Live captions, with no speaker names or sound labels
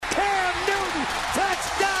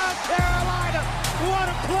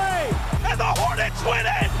Panthers win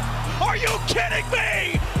it! Are you kidding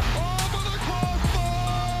me? Over the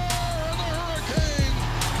crossbar, and the Hurricanes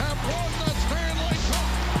have won the Stanley Cup.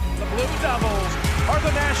 The Blue Devils are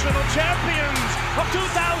the national champions of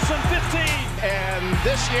 2015. And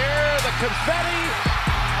this year, the confetti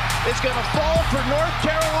is going to fall for North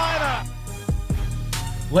Carolina.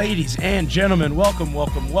 Ladies and gentlemen, welcome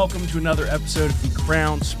to another episode of the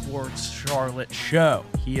Crown Sports Charlotte Show.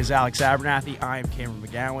 He is Alex Abernathy. I am Cameron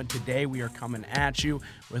McGowan. Today we are coming at you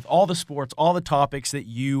with all the sports, all the topics that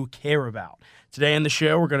you care about. Today in the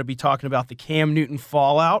show, we're going to be talking about the Cam Newton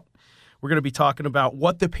fallout. We're going to be talking about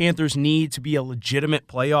what the Panthers need to be a legitimate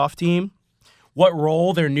playoff team, what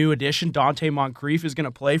role their new addition, Dante Moncrief, is going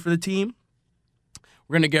to play for the team.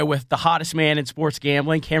 We're going to go with the hottest man in sports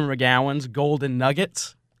gambling, Cameron McGowan's Golden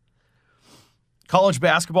Nuggets. College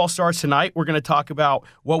basketball starts tonight. We're going to talk about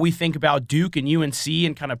what we think about Duke and UNC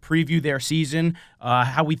and kind of preview their season,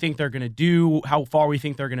 how we think they're going to do, how far we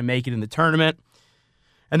think they're going to make it in the tournament.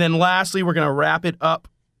 And then lastly, we're going to wrap it up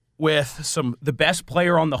with the best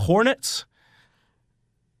player on the Hornets,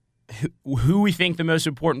 who we think the most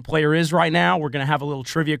important player is right now. We're going to have a little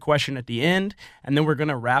trivia question at the end, and then we're going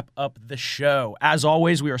to wrap up the show. As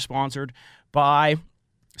always, we are sponsored by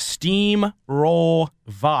Steamroll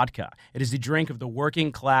Vodka. It is the drink of the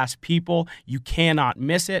working class people. You cannot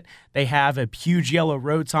miss it. They have a huge yellow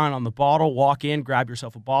road sign on the bottle. Walk in, grab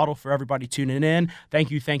yourself a bottle. For everybody tuning in, thank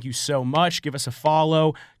you so much. Give us a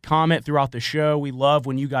follow, comment throughout the show. We love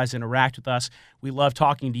when you guys interact with us. We love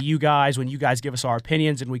talking to you guys when you guys give us our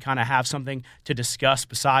opinions and we kind of have something to discuss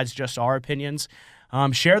besides just our opinions.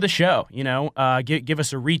 Share the show, give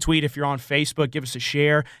us a retweet if you're on Facebook, give us a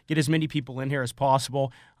share, get as many people in here as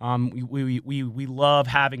possible. We love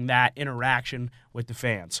having that interaction with the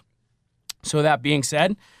fans. So that being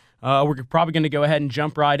said, we're probably going to go ahead and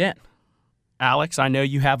jump right in. Alex, I know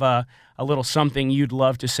you have a little something you'd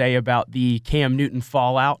love to say about the Cam Newton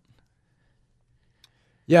fallout.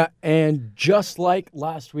 Yeah, and just like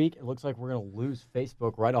last week, it looks like we're going to lose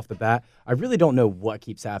Facebook right off the bat. I really don't know what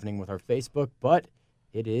keeps happening with our Facebook, but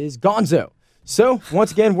it is gonzo. So,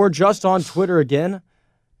 once again, we're just on Twitter again.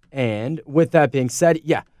 And with that being said,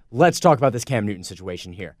 let's talk about this Cam Newton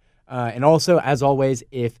situation here. And also, as always,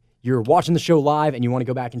 if you're watching the show live and you want to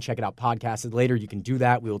go back and check it out podcasted later, you can do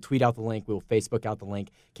that. We will tweet out the link. We will Facebook out the link.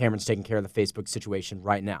 Cameron's taking care of the Facebook situation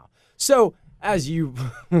right now. So, as you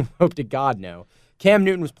hope to God know, Cam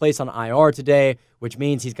Newton was placed on IR today, which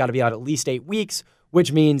means he's got to be out at least 8 weeks,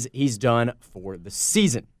 which means he's done for the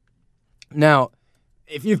season. Now,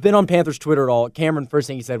 if you've been on Panthers Twitter at all, Cameron, first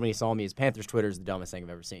thing he said when he saw me is Panthers Twitter is the dumbest thing I've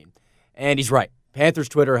ever seen. And he's right. Panthers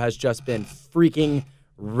Twitter has just been freaking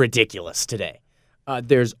ridiculous today.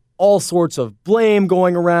 There's all sorts of blame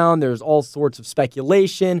going around. There's all sorts of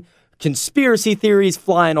speculation, conspiracy theories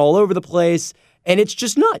flying all over the place, and it's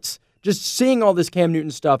just nuts. Just seeing all this Cam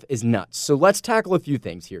Newton stuff is nuts. So let's tackle a few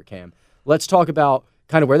things here, Cam. Let's talk about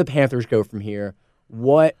kind of where the Panthers go from here,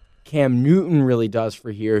 what Cam Newton really does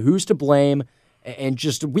for here, who's to blame, and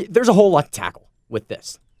there's a whole lot to tackle with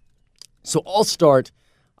this. So I'll start.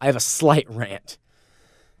 I have a slight rant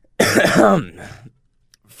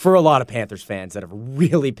for a lot of Panthers fans that have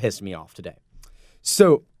really pissed me off today.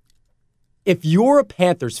 So if you're a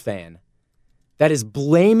Panthers fan that is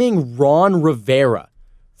blaming Ron Rivera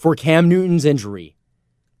for Cam Newton's injury,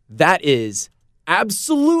 that is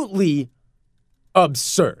absolutely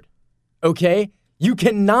absurd, okay? You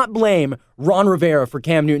cannot blame Ron Rivera for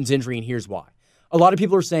Cam Newton's injury, and here's why. A lot of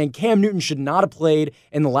people are saying Cam Newton should not have played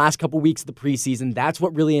in the last couple weeks of the preseason. That's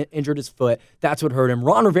what really injured his foot. That's what hurt him.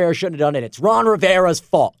 Ron Rivera shouldn't have done it. It's Ron Rivera's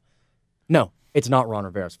fault. No, it's not Ron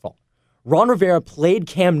Rivera's fault. Ron Rivera played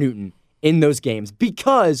Cam Newton in those games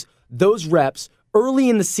because those reps early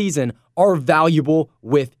in the season are valuable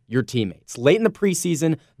with your teammates. Late in the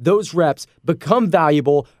preseason, those reps become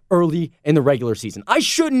valuable early in the regular season. I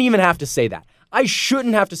shouldn't even have to say that. I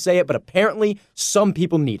shouldn't have to say it, but apparently some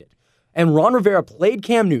people need it. And Ron Rivera played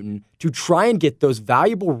Cam Newton to try and get those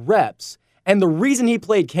valuable reps. And the reason he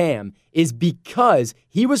played Cam is because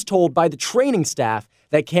he was told by the training staff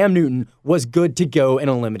that Cam Newton was good to go in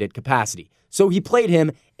a limited capacity. So he played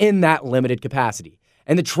him in that limited capacity.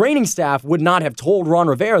 And the training staff would not have told Ron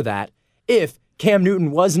Rivera that if Cam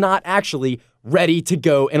Newton was not actually ready to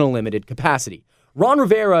go in a limited capacity. Ron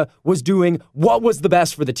Rivera was doing what was the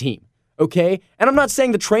best for the team, okay? And I'm not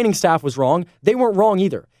saying the training staff was wrong. They weren't wrong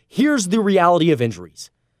either. Here's the reality of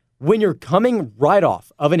injuries. When you're coming right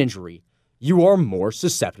off of an injury, you are more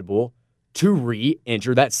susceptible to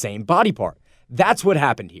re-injure that same body part. That's what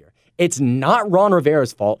happened here. It's not Ron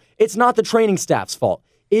Rivera's fault. It's not the training staff's fault.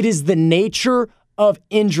 It is the nature of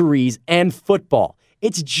injuries and football.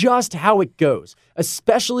 It's just how it goes,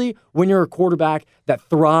 especially when you're a quarterback that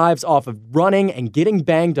thrives off of running and getting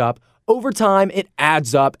banged up. Over time, it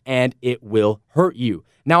adds up and it will hurt you.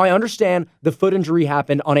 Now, I understand the foot injury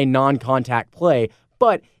happened on a non-contact play,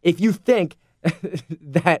 but if you think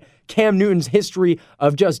that Cam Newton's history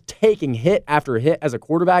of just taking hit after hit as a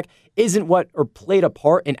quarterback isn't what or played a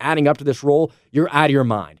part in adding up to this role, you're out of your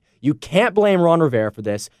mind. You can't blame Ron Rivera for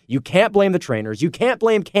this. You can't blame the trainers. You can't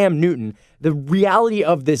blame Cam Newton. The reality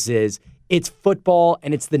of this is it's football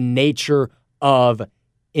and it's the nature of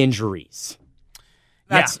injuries.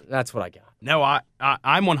 That's what I got. No,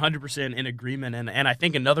 I'm 100% in agreement, and I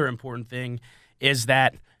think another important thing is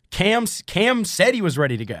that Cam said he was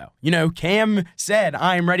ready to go. Cam said,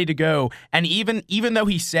 I'm ready to go. And even though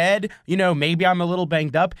he said, maybe I'm a little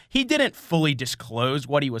banged up, he didn't fully disclose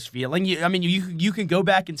what he was feeling. You can go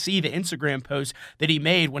back and see the Instagram post that he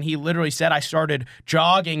made when he literally said, I started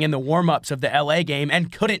jogging in the warm-ups of the LA game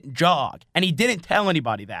and couldn't jog. And he didn't tell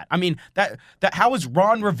anybody that. That how is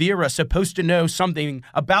Ron Rivera supposed to know something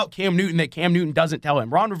about Cam Newton that Cam Newton doesn't tell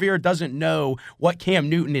him? Ron Rivera doesn't know what Cam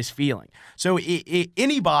Newton is feeling. So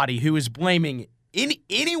anybody who is blaming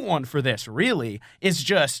anyone for this really is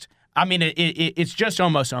just, it's just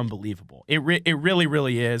almost unbelievable. It really,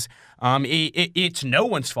 really is. It's no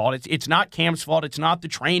one's fault. It's not Cam's fault. It's not the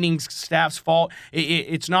training staff's fault.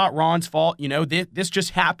 It's not Ron's fault. This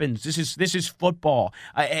just happens. This is football.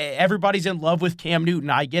 Everybody's in love with Cam Newton.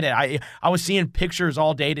 I get it. I was seeing pictures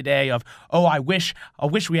all day today of, I wish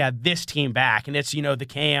we had this team back, and it's the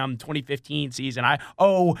Cam 2015 season.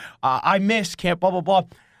 I miss Cam. Blah blah blah.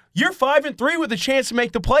 You're 5-3 with a chance to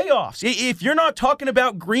make the playoffs. If you're not talking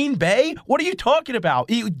about Green Bay, what are you talking about?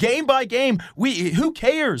 Game by game, who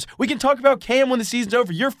cares? We can talk about Cam when the season's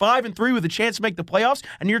over. You're 5-3 with a chance to make the playoffs,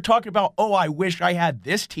 and you're talking about, I wish I had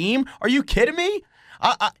this team. Are you kidding me?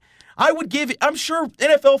 I would give. I'm sure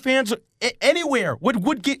NFL fans anywhere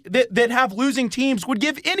would get that have losing teams would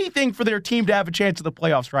give anything for their team to have a chance at the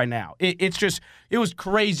playoffs right now. It was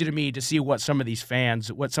crazy to me to see what some of these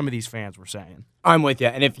fans were saying. I'm with you.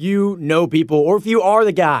 And if you know people, or if you are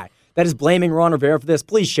the guy that is blaming Ron Rivera for this,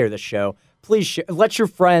 please share this show. Please let your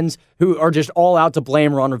friends who are just all out to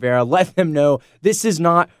blame Ron Rivera, let them know this is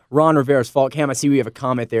not Ron Rivera's fault. Cam, I see we have a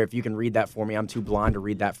comment there. If you can read that for me. I'm too blind to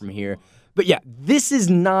read that from here. But yeah, this is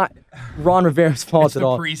not Ron Rivera's fault at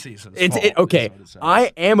all. It's the preseason's fault. Okay,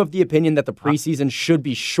 I am of the opinion that the preseason should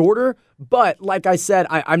be shorter, but like I said,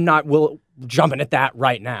 I'm not jumping at that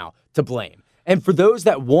right now to blame. And for those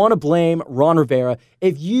that want to blame Ron Rivera,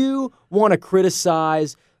 if you want to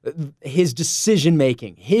criticize his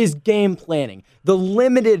decision-making, his game planning, the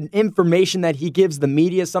limited information that he gives the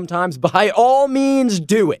media sometimes, by all means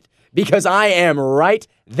do it, because I am right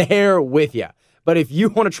there with you. But if you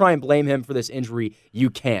want to try and blame him for this injury, you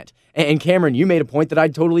can't. And Cameron, you made a point that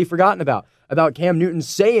I'd totally forgotten about Cam Newton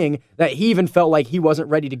saying that he even felt like he wasn't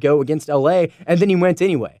ready to go against LA, and then he went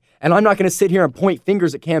anyway. And I'm not going to sit here and point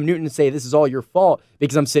fingers at Cam Newton and say this is all your fault,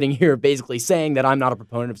 because I'm sitting here basically saying that I'm not a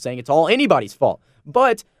proponent of saying it's all anybody's fault.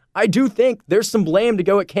 But I do think there's some blame to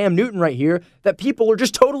go at Cam Newton right here that people are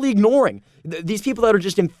just totally ignoring. These people that are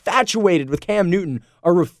just infatuated with Cam Newton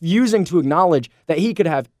are refusing to acknowledge that he could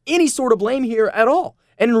have any sort of blame here at all.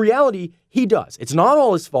 And in reality, he does. It's not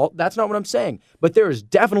all his fault. That's not what I'm saying. But there is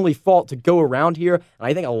definitely fault to go around here, and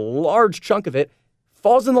I think a large chunk of it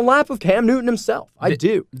falls in the lap of Cam Newton himself. I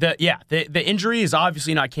do. The injury is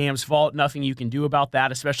obviously not Cam's fault. Nothing you can do about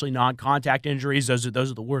that, especially non-contact injuries. Those are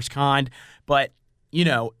the worst kind. But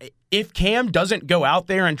if Cam doesn't go out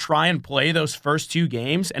there and try and play those first two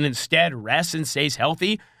games and instead rests and stays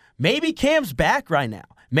healthy, maybe Cam's back right now.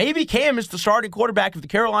 Maybe Cam is the starting quarterback of the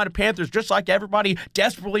Carolina Panthers, just like everybody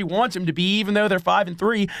desperately wants him to be, even though they're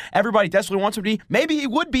 5-3. Everybody desperately wants him to be. Maybe he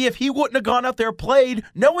would be if he wouldn't have gone out there played,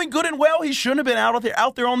 knowing good and well he shouldn't have been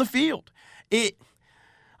out there on the field.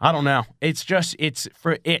 I don't know. It's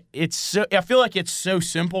so, I feel like it's so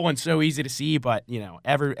simple and so easy to see, but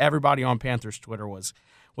everybody on Panthers Twitter was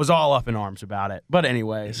all up in arms about it. But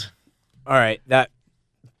anyways, all right, that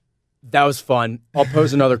was fun. I'll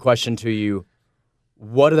pose another question to you.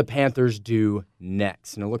 What do the Panthers do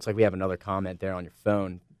next? And it looks like we have another comment there on your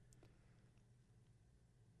phone.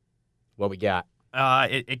 What we got?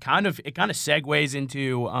 It kind of segues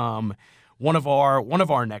into one of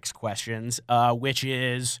our next questions, which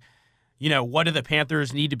is, what do the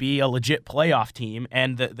Panthers need to be a legit playoff team?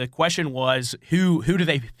 And the question was, who do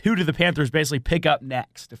the Panthers basically pick up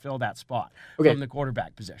next to fill that spot from the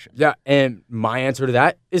quarterback position? Yeah, and my answer to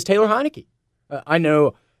that is Taylor Heineke. I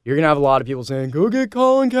know you're going to have a lot of people saying, go get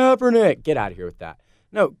Colin Kaepernick. Get out of here with that.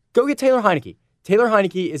 No, go get Taylor Heineke. Taylor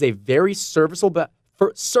Heineke is a very serviceable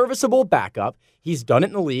for serviceable backup. He's done it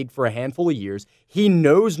in the league for a handful of years. He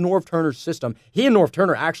knows Norv Turner's system. He and Norv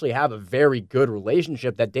Turner actually have a very good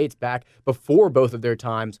relationship that dates back before both of their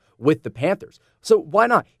times with the Panthers. So why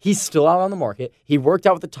not? He's still out on the market. He worked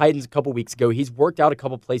out with the Titans a couple weeks ago. He's worked out a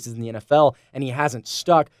couple places in the NFL, and he hasn't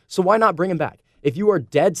stuck. So why not bring him back? If you are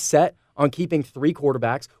dead set on keeping 3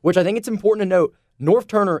 quarterbacks, which I think it's important to note, Norv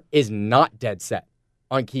Turner is not dead set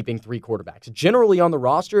on keeping 3 quarterbacks. Generally on the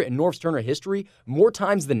roster in Norv Turner history, more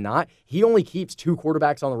times than not, he only keeps 2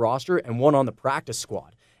 quarterbacks on the roster and 1 on the practice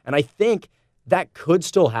squad. And I think that could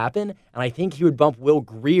still happen, and I think he would bump Will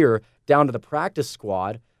Grier down to the practice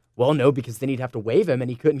squad. Well, no, because then he'd have to waive him,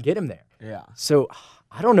 and he couldn't get him there. Yeah. So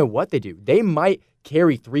I don't know what they do. They might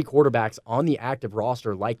carry 3 quarterbacks on the active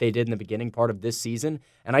roster like they did in the beginning part of this season,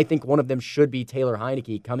 and I think one of them should be Taylor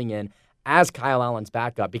Heineke coming in as Kyle Allen's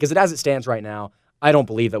backup, because as it stands right now, I don't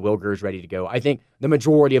believe that Will Grier is ready to go. I think the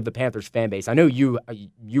majority of the Panthers fan base, I know you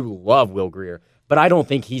love Will Grier, but I don't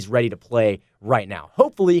think he's ready to play right now.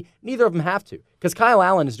 Hopefully, neither of them have to, because Kyle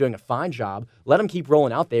Allen is doing a fine job. Let him keep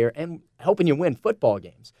rolling out there and helping you win football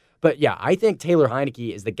games. But yeah, I think Taylor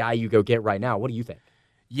Heineke is the guy you go get right now. What do you think?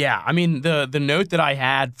 Yeah, I mean, the note that I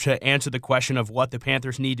had to answer the question of what the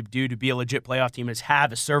Panthers need to do to be a legit playoff team is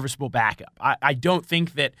have a serviceable backup. I don't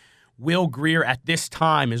think that Will Grier at this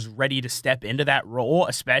time is ready to step into that role,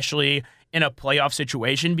 especially in a playoff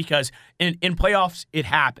situation, because in playoffs, it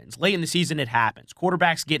happens. Late in the season, it happens.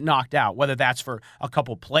 Quarterbacks get knocked out, whether that's for a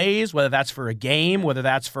couple plays, whether that's for a game, whether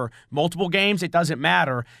that's for multiple games, it doesn't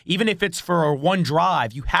matter. Even if it's for one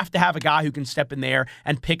drive, you have to have a guy who can step in there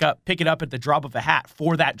and pick it up at the drop of a hat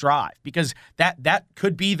for that drive, because that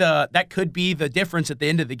could be the difference at the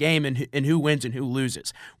end of the game in who wins and who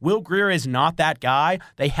loses. Will Grier is not that guy.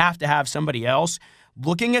 They have to have somebody else.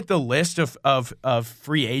 Looking at the list of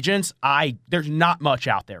free agents, there's not much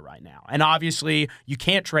out there right now. And obviously, you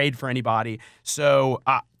can't trade for anybody. So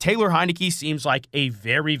Taylor Heineke seems like a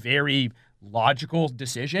very, very logical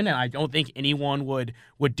decision, and I don't think anyone would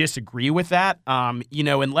disagree with that.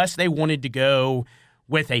 Unless they wanted to go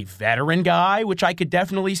with a veteran guy, which I could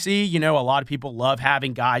definitely see. A lot of people love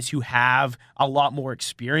having guys who have a lot more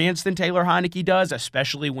experience than Taylor Heineke does,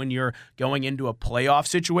 especially when you're going into a playoff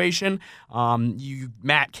situation.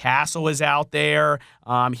 Matt Castle is out there.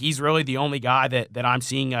 He's really the only guy that I'm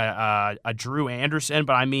seeing a Drew Anderson,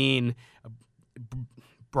 but I mean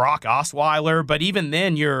Brock Osweiler. But even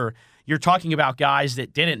then, you're talking about guys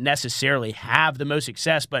that didn't necessarily have the most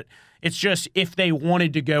success, but it's just if they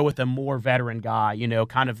wanted to go with a more veteran guy,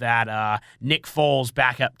 kind of that Nick Foles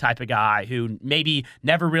backup type of guy who maybe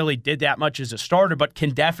never really did that much as a starter, but can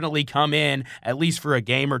definitely come in at least for a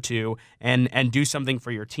game or two and do something for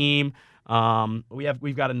your team.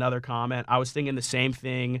 We've got another comment. I was thinking the same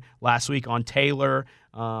thing last week on Taylor.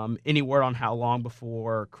 Any word on how long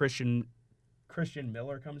before Christian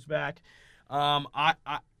Miller comes back?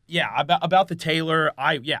 Yeah, about the Taylor,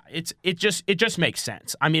 it just makes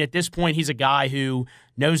sense. I mean, at this point, he's a guy who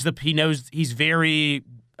knows he's very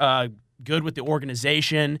good with the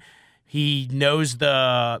organization. He knows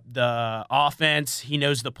the offense. He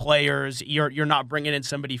knows the players. You're not bringing in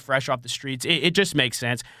somebody fresh off the streets. It just makes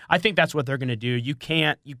sense. I think that's what they're going to do. You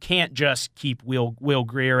can't just keep Will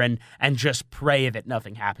Grier and just pray that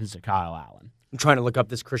nothing happens to Kyle Allen. I'm trying to look up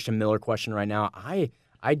this Christian Miller question right now. I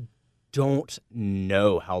don't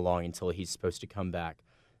know how long until he's supposed to come back.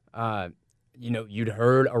 You'd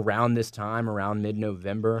heard around this time, around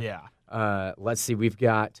mid-November. Yeah. Let's see, we've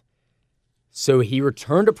got... So he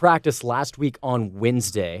returned to practice last week on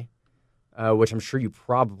Wednesday, which I'm sure you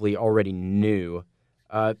probably already knew.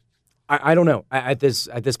 I don't know. At this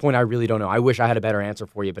point, I really don't know. I wish I had a better answer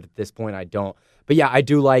for you, but at this point, I don't. But yeah, I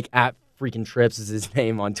do like @freaking_trips is his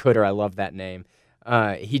name on Twitter. I love that name.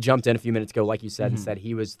 He jumped in a few minutes ago, like you said, and said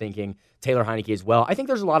he was thinking Taylor Heineke as well. I think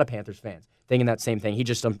there's a lot of Panthers fans thinking that same thing. He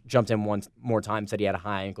just jumped in one more time, said he had a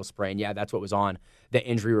high ankle sprain. Yeah, that's what was on the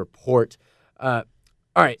injury report.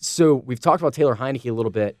 All right, so we've talked about Taylor Heineke a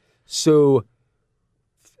little bit. So,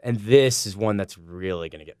 and this is one that's really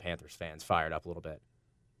going to get Panthers fans fired up a little bit.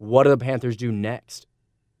 What do the Panthers do next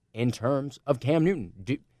in terms of Cam Newton?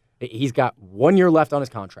 He's got 1 year left on his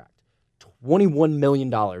contract. $21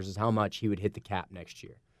 million is how much he would hit the cap next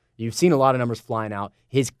year. You've seen a lot of numbers flying out.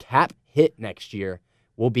 His cap hit next year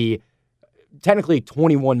will be technically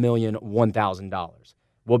 $21,001,000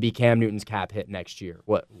 will be Cam Newton's cap hit next year.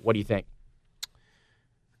 What do you think?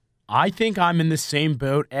 I think I'm in the same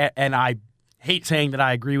boat, and I hate saying that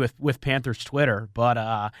I agree with Panthers Twitter, but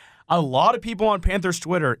a lot of people on Panthers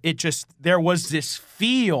Twitter, there was this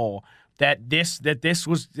feel that this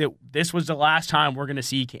was the last time we're going to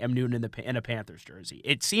see Cam Newton in a Panthers jersey.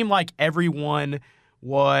 It seemed like everyone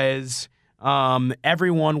was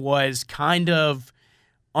everyone was kind of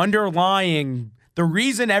underlying. The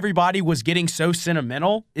reason everybody was getting so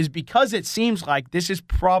sentimental is because it seems like this is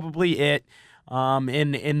probably it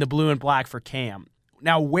in the blue and black for Cam.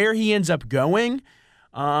 Now, where he ends up going,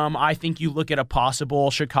 I think you look at a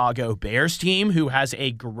possible Chicago Bears team who has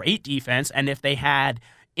a great defense, and if they had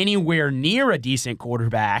anywhere near a decent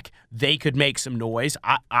quarterback, they could make some noise.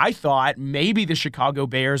 I thought maybe the Chicago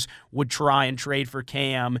Bears would try and trade for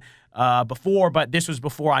Cam before, but this was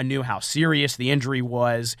before I knew how serious the injury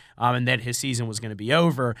was and that his season was going to be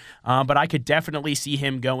over. But I could definitely see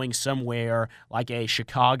him going somewhere like a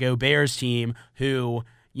Chicago Bears team who,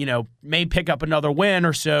 may pick up another win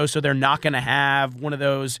or so they're not going to have one of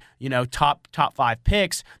those, top 5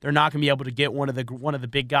 picks. They're not going to be able to get one of the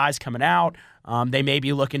big guys coming out. They may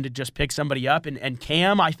be looking to just pick somebody up, and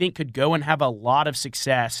Cam, I think, could go and have a lot of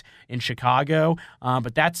success in Chicago.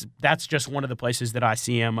 But that's just one of the places that I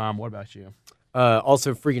see him. What about you?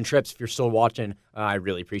 Also, Freaking Trips, if you're still watching, I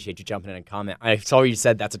really appreciate you jumping in and comment. I saw you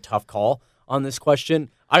said that's a tough call on this question.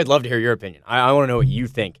 I'd love to hear your opinion. I want to know what you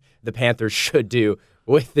think the Panthers should do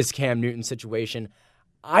with this Cam Newton situation.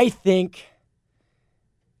 I think,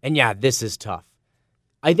 and yeah, this is tough.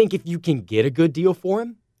 I think if you can get a good deal for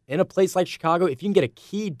him in a place like Chicago, if you can get a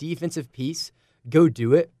key defensive piece, go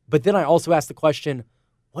do it. But then I also ask the question,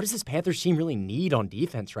 what does this Panthers team really need on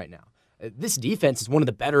defense right now? This defense is one of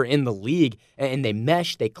the better in the league, and they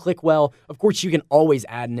mesh, they click well. Of course, you can always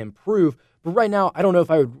add and improve, but right now, I don't know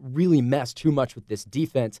if I would really mess too much with this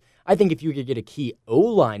defense. I think if you could get a key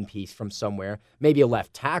O-line piece from somewhere, maybe a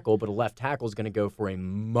left tackle, but a left tackle is going to go for a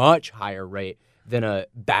much higher rate than a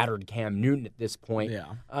battered Cam Newton at this point.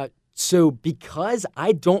 Yeah. So because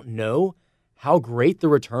I don't know how great the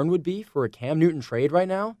return would be for a Cam Newton trade right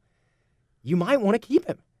now, you might want to keep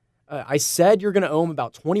him. I said you're going to owe him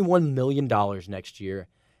about $21 million next year,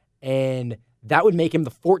 and that would make him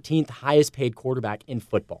the 14th highest paid quarterback in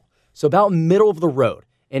football. So about middle of the road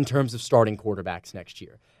in terms of starting quarterbacks next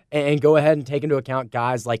year. And go ahead and take into account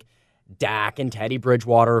guys like Dak and Teddy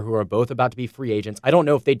Bridgewater, who are both about to be free agents. I don't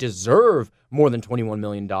know if they deserve more than $21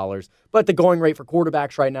 million, but the going rate for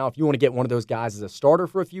quarterbacks right now, if you want to get one of those guys as a starter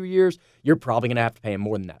for a few years, you're probably going to have to pay him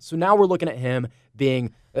more than that. So now we're looking at him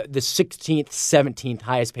being the 16th, 17th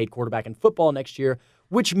highest paid quarterback in football next year,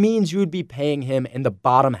 which means you would be paying him in the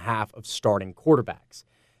bottom half of starting quarterbacks.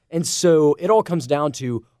 And so it all comes down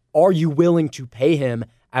to, are you willing to pay him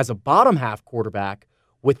as a bottom half quarterback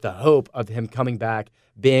with the hope of him coming back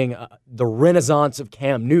being the renaissance of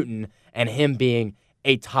Cam Newton and him being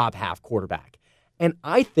a top half quarterback? And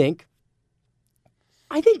I think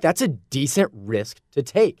that's a decent risk to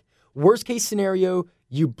take. Worst case scenario,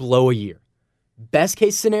 you blow a year. Best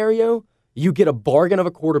case scenario, you get a bargain of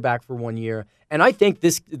a quarterback for 1 year. And I think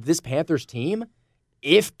this Panthers team,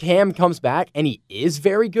 if Cam comes back and he is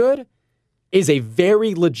very good, is a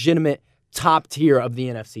very legitimate top tier of the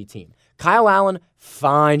NFC team. Kyle Allen,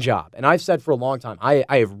 fine job. And I've said for a long time, I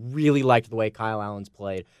have really liked the way Kyle Allen's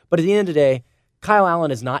played. But at the end of the day, Kyle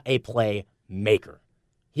Allen is not a play maker.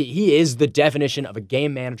 He is the definition of a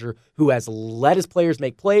game manager who has let his players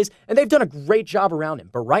make plays, and they've done a great job around him.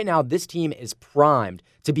 But right now, this team is primed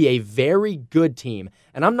to be a very good team.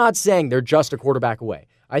 And I'm not saying they're just a quarterback away.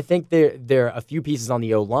 I think there are a few pieces on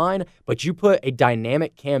the O-line, but you put a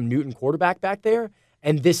dynamic Cam Newton quarterback back there,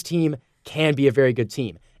 and this team can be a very good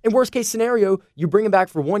team. In worst case scenario, you bring him back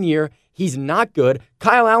for 1 year, he's not good,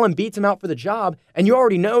 Kyle Allen beats him out for the job, and you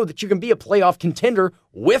already know that you can be a playoff contender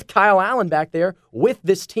with Kyle Allen back there, with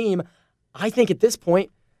this team. I think at this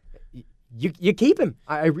point, you keep him.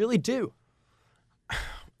 I really do.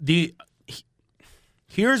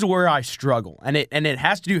 Here's where I struggle, and it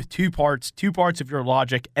has to do with two parts of your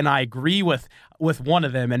logic, and I agree with one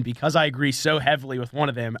of them, and because I agree so heavily with one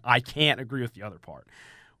of them, I can't agree with the other part.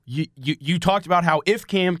 You talked about how if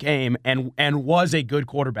Cam came and was a good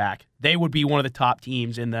quarterback, they would be one of the top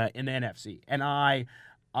teams in the NFC, and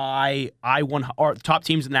or top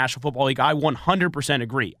teams in the National Football League. I 100%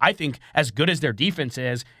 agree. I think as good as their defense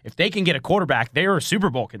is, if they can get a quarterback, they are a Super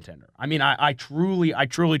Bowl contender. I mean, I truly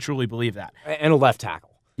believe that. And a left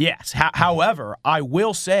tackle. Yes. However, I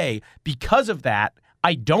will say because of that,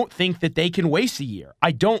 I don't think that they can waste a year.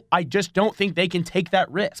 I just don't think they can take that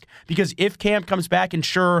risk because if Cam comes back and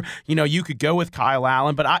sure, you could go with Kyle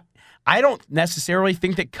Allen, but I don't necessarily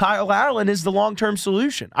think that Kyle Allen is the long-term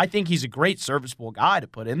solution. I think he's a great serviceable guy to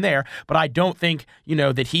put in there, but I don't think,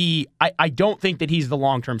 I don't think that he's the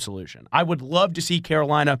long-term solution. I would love to see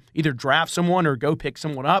Carolina either draft someone or go pick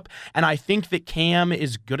someone up, and I think that Cam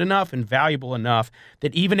is good enough and valuable enough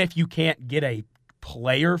that even if you can't get a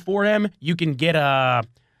player for him, you can get a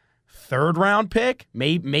third-round pick,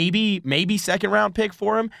 maybe second-round pick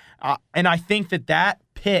for him. And I think that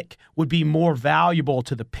pick would be more valuable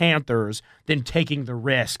to the Panthers than taking the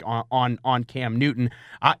risk on Cam Newton.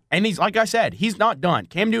 And he's, like I said, he's not done.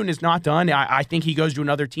 Cam Newton is not done. I think he goes to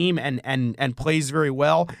another team and plays very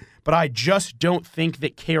well. But I just don't think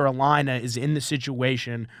that Carolina is in the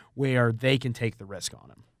situation where they can take the risk on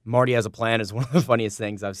him. Marty has a plan is one of the funniest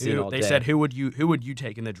things I've seen all day. They said, who would you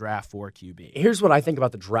take in the draft for QB? Here's what I think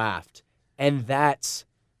about the draft, and that's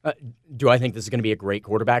do I think this is going to be a great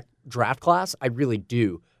quarterback draft class? I really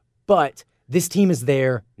do. But this team is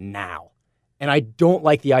there now. And I don't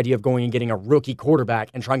like the idea of going and getting a rookie quarterback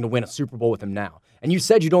and trying to win a Super Bowl with him now. And you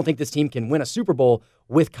said you don't think this team can win a Super Bowl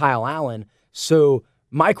with Kyle Allen. So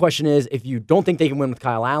my question is, if you don't think they can win with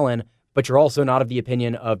Kyle Allen, but you're also not of the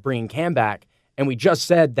opinion of bringing Cam back, and we just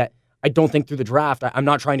said that I don't think through the draft, I'm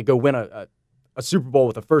not trying to go win a Super Bowl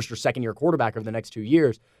with a first or second year quarterback over the next 2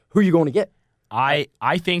 years, who are you going to get? I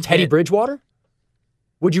think Teddy Bridgewater?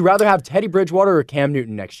 Would you rather have Teddy Bridgewater or Cam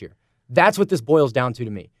Newton next year? That's what this boils down to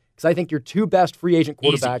me. Because I think your two best free agent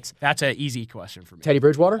quarterbacks. Easy. That's an easy question for me. Teddy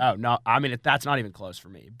Bridgewater? Oh, no. I mean, that's not even close for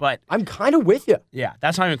me. But I'm kind of with you. Yeah,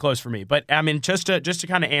 that's not even close for me. But, I mean, just to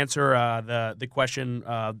kind of answer the question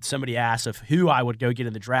somebody asked of who I would go get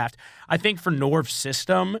in the draft, I think for Norv's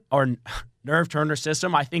system, or Nerve Turner's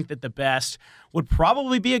system, I think that the best would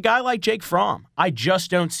probably be a guy like Jake Fromm. I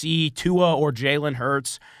just don't see Tua or Jalen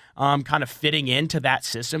Hurts kind of fitting into that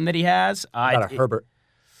system that he has. Herbert.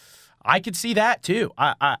 I could see that too.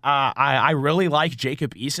 I really like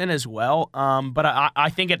Jacob Eason as well, but I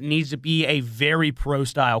think it needs to be a very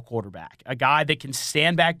pro-style quarterback, a guy that can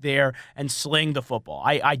stand back there and sling the football.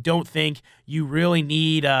 I don't think you really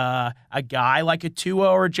need a guy like a Tua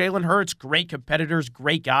or a Jalen Hurts, great competitors,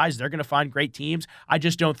 great guys. They're going to find great teams. I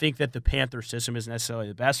just don't think that the Panther system is necessarily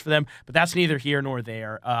the best for them, but that's neither here nor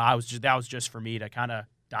there. That was just for me to kind of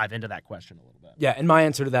dive into that question a little bit. Yeah, and my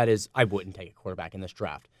answer to that is I wouldn't take a quarterback in this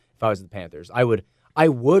draft. If I was the Panthers, I would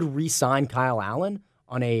re-sign Kyle Allen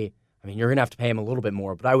on you're going to have to pay him a little bit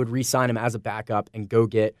more, but I would re-sign him as a backup and go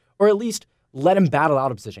get, or at least let him battle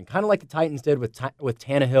out a position, kind of like the Titans did with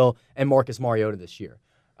Tannehill and Marcus Mariota this year.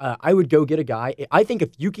 I would go get a guy. I think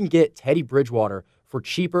if you can get Teddy Bridgewater for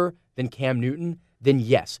cheaper than Cam Newton, then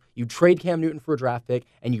yes, you trade Cam Newton for a draft pick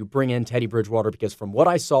and you bring in Teddy Bridgewater, because from what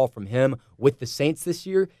I saw from him with the Saints this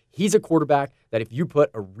year, he's a quarterback that if you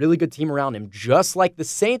put a really good team around him, just like the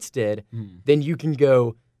Saints did, then you can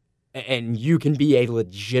go and you can be a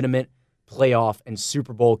legitimate playoff and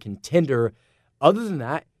Super Bowl contender. Other than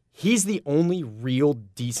that, he's the only real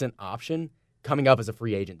decent option coming up as a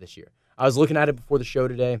free agent this year. I was looking at it before the show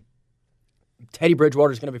today. Teddy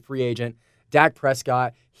Bridgewater is going to be a free agent. Dak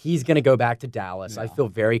Prescott, he's going to go back to Dallas. Yeah. I feel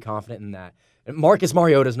very confident in that. Marcus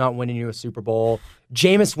Mariota's not winning you a Super Bowl.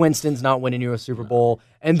 Jameis Winston's not winning you a Super Bowl.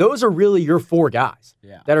 And those are really your four guys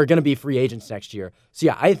that are going to be free agents next year. So,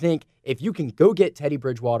 yeah, I think if you can go get Teddy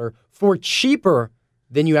Bridgewater for cheaper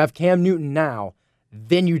than you have Cam Newton now,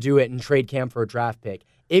 then you do it and trade Cam for a draft pick.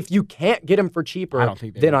 If you can't get him for cheaper,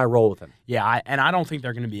 then I roll with him. Yeah, and I don't think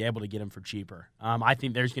they're going to be able to get him for cheaper. I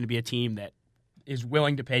think there's going to be a team that is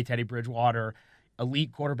willing to pay Teddy Bridgewater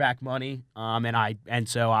elite quarterback money, and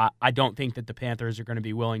so I don't think that the Panthers are going to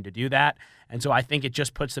be willing to do that, and so I think it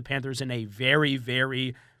just puts the Panthers in a very,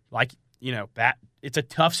 very it's a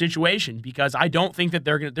tough situation, because I don't think that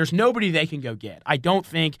there's nobody they can go get. I don't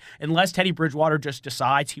think, unless Teddy Bridgewater just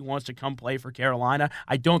decides he wants to come play for Carolina,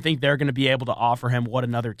 I don't think they're going to be able to offer him what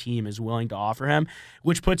another team is willing to offer him,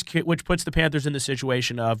 which puts the Panthers in the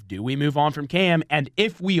situation of, do we move on from Cam? And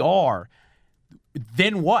if we are,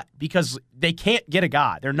 then what? Because they can't get a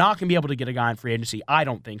guy. They're not going to be able to get a guy in free agency. I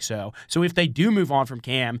don't think so. So if they do move on from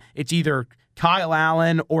Cam, it's either Kyle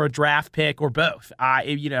Allen or a draft pick or both.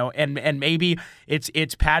 And maybe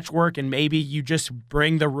it's patchwork, and maybe you just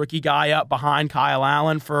bring the rookie guy up behind Kyle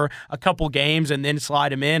Allen for a couple games and then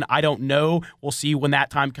slide him in. I don't know. We'll see when that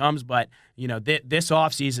time comes. But this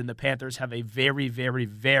offseason, the Panthers have a very, very,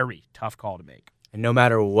 very tough call to make. And no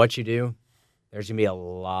matter what you do, there's going to be a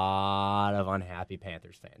lot of unhappy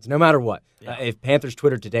Panthers fans, no matter what. Yeah. If Panthers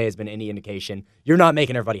Twitter today has been any indication, you're not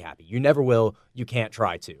making everybody happy. You never will. You can't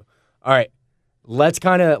try to. All right, let's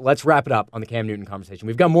wrap it up on the Cam Newton conversation.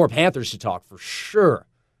 We've got more Panthers to talk for sure,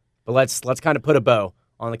 but let's kind of put a bow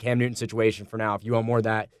on the Cam Newton situation for now. If you want more of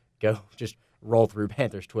that, go just roll through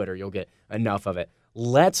Panthers Twitter. You'll get enough of it.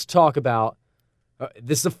 Let's talk about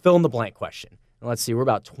this is a fill-in-the-blank question. Let's see, we're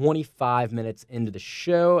about 25 minutes into the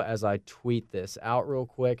show as I tweet this out real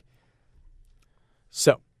quick.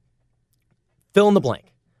 So, fill in the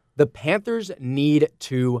blank. The Panthers need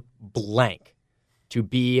to blank to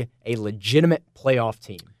be a legitimate playoff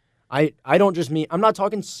team. I don't just mean, I'm not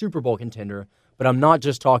talking Super Bowl contender, but I'm not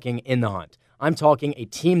just talking in the hunt. I'm talking a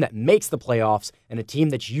team that makes the playoffs and a team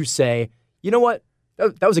that you say, you know what,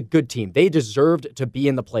 that was a good team. They deserved to be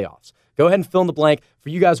in the playoffs. Go ahead and fill in the blank. For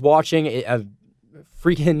you guys watching,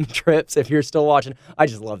 freaking Trips, if you're still watching, I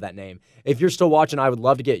just love that name. If you're still watching, I would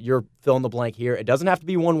love to get your fill in the blank here. It doesn't have to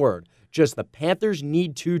be one word. Just the Panthers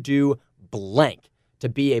need to do blank to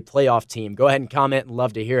be a playoff team. Go ahead and comment and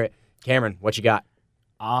love to hear it. Cameron, what you got?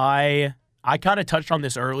 I kind of touched on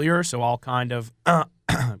this earlier, so I'll kind of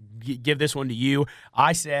give this one to you.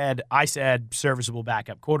 I said serviceable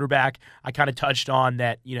backup quarterback. I kind of touched on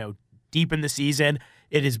that, deep in the season,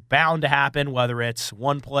 it is bound to happen, whether it's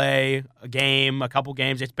one play, a game, a couple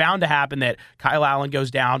games. It's bound to happen that Kyle Allen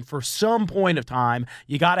goes down for some point of time.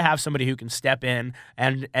 You got to have somebody who can step in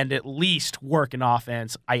and at least work an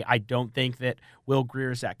offense. I don't think that Will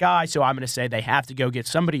Grier is that guy, so I'm going to say they have to go get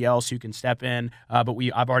somebody else who can step in. But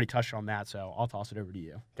I've already touched on that, so I'll toss it over to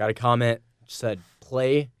you. Got a comment. Said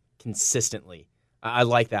play consistently. I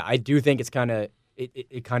like that. I do think it kind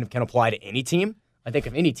of can apply to any team. I think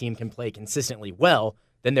if any team can play consistently well,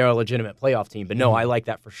 then they're a legitimate playoff team. But no, I like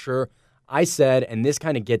that for sure. I said, and this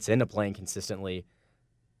kind of gets into playing consistently,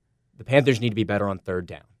 the Panthers need to be better on third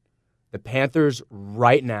down. The Panthers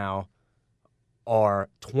right now are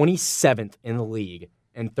 27th in the league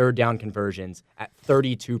in third down conversions at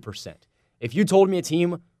 32%. If you told me a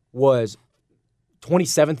team was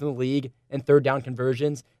 27th in the league in third down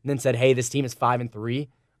conversions and then said, hey, this team is 5-3,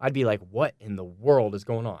 I'd be like, what in the world is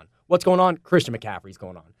going on? What's going on? Christian McCaffrey's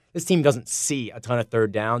going on. This team doesn't see a ton of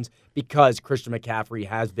third downs because Christian McCaffrey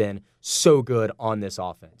has been so good on this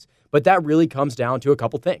offense. But that really comes down to a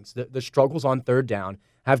couple things. The struggles on third down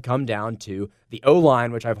have come down to the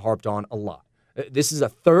O-line, which I've harped on a lot. This is a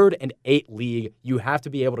 3rd and 8 league. You have to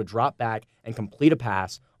be able to drop back and complete a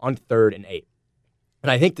pass on 3rd and 8. And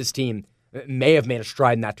I think this team may have made a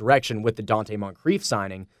stride in that direction with the Dante Moncrief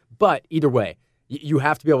signing, but either way, you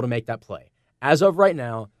have to be able to make that play. As of right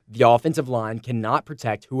now, the offensive line cannot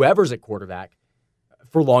protect whoever's at quarterback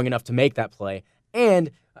for long enough to make that play.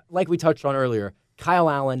 And like we touched on earlier, Kyle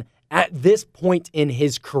Allen, at this point in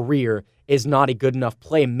his career, is not a good enough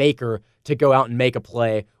playmaker to go out and make a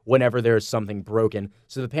play whenever there's something broken.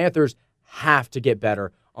 So the Panthers have to get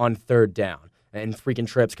better on third down. And freaking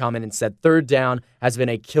Trips commented and said, third down has been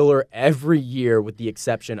a killer every year with the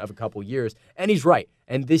exception of a couple years. And he's right.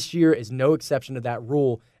 And this year is no exception to that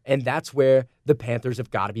rule. And that's where the Panthers have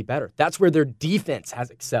got to be better. That's where their defense has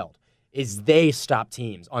excelled, is they stop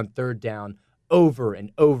teams on third down over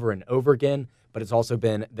and over and over again. But it's also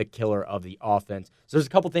been the killer of the offense. So there's a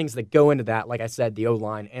couple things that go into that. Like I said, the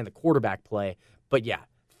O-line and the quarterback play. But yeah,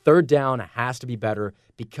 third down has to be better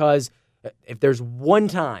because if there's one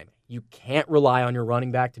time you can't rely on your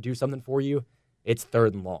running back to do something for you, it's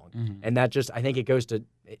 3rd and long. Mm-hmm. And that just, I think it goes to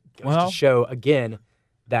show, again,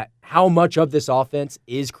 that how much of this offense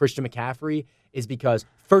is Christian McCaffrey is because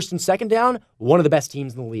 1st and 2nd down, one of the best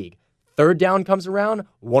teams in the league. Third down comes around,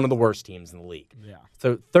 one of the worst teams in the league. Yeah.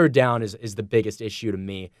 So third down is the biggest issue to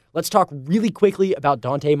me. Let's talk really quickly about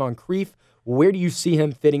Dante Moncrief. Where do you see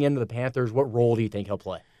him fitting into the Panthers? What role do you think he'll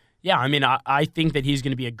play? Yeah, I mean, I think that he's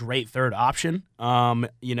going to be a great third option.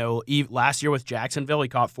 Last year with Jacksonville, he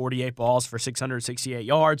caught 48 balls for 668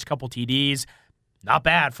 yards, couple TDs. Not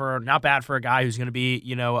bad for a guy who's going to be,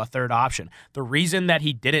 a third option. The reason that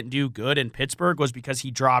he didn't do good in Pittsburgh was because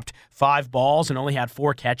he dropped 5 balls and only had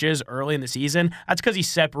 4 catches early in the season. That's because he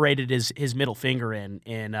separated his middle finger in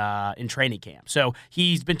training camp. So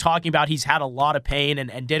he's been talking about he's had a lot of pain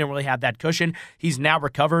and didn't really have that cushion. He's now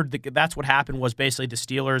recovered. That's what happened was basically the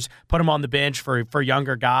Steelers put him on the bench for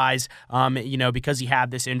younger guys, because he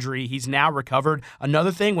had this injury. He's now recovered.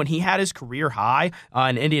 Another thing, when he had his career high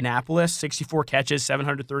in Indianapolis, 64 catches,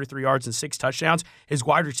 733 yards, and 6 touchdowns. His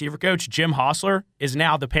wide receiver coach, Jim Hostler, is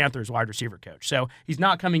now the Panthers wide receiver coach. So he's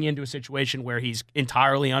not coming into a situation where he's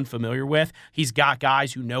entirely unfamiliar with. He's got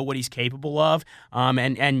guys who know what he's capable of.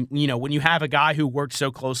 And when you have a guy who worked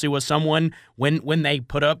so closely with someone, when they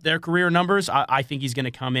put up their career numbers, I think he's going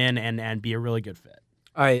to come in and be a really good fit.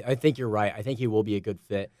 I think you're right. I think he will be a good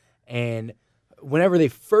fit. And whenever they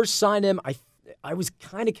first signed him, I was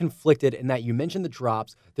kind of conflicted in that you mentioned the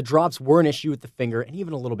drops. The drops were an issue with the finger, and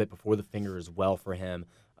even a little bit before the finger as well for him.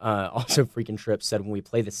 Also, freaking Tripp said, when we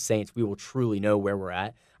play the Saints, we will truly know where we're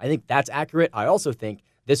at. I think that's accurate. I also think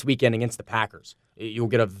this weekend against the Packers, you'll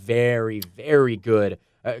get a very, very good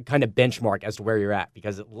kind of benchmark as to where you're at,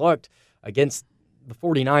 because it looked against the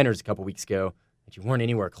 49ers a couple weeks ago that you weren't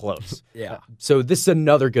anywhere close. Yeah. So this is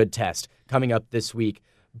another good test coming up this week.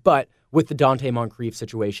 But with the Dante Moncrief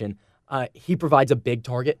situation, he provides a big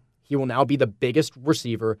target. He will now be the biggest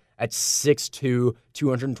receiver at 6'2",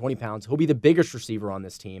 220 pounds. He'll be the biggest receiver on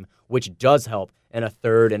this team, which does help in a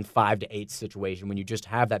 3rd and 5 to 8 situation when you just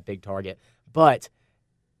have that big target. But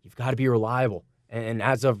you've got to be reliable. And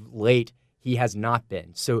as of late, he has not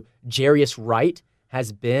been. So Jarius Wright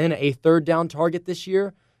has been a 3rd down target this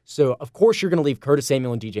year. So, of course, you're going to leave Curtis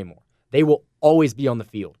Samuel and DJ Moore. They will always be on the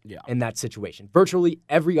field in that situation. Virtually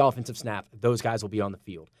every offensive snap, those guys will be on the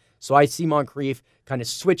field. So I see Moncrief kind of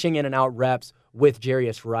switching in and out reps with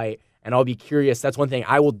Jarius Wright, and I'll be curious. That's one thing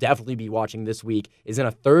I will definitely be watching this week is in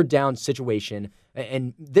a 3rd down situation,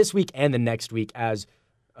 and this week and the next week as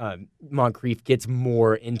Moncrief gets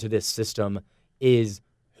more into this system is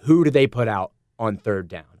who do they put out on 3rd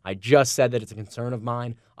down? I just said that it's a concern of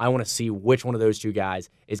mine. I want to see which one of those two guys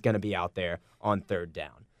is going to be out there on 3rd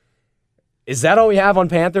down. Is that all we have on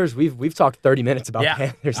Panthers? We've talked 30 minutes about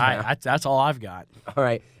Panthers now. That's all I've got. All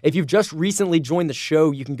right. If you've just recently joined the show,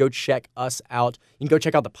 you can go check us out. You can go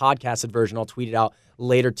check out the podcasted version. I'll tweet it out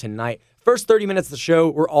later tonight. First 30 minutes of the show,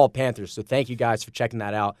 we're all Panthers, so thank you guys for checking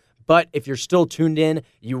that out. But if you're still tuned in,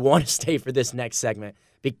 you want to stay for this next segment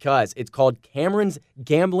because it's called Cameron's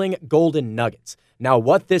Gambling Golden Nuggets. Now,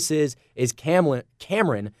 what this is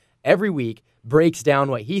Cameron every week breaks down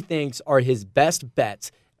what he thinks are his best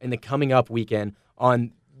bets in the coming up weekend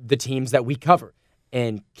on the teams that we cover.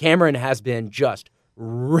 And Cameron has been just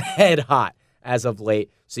red hot as of late.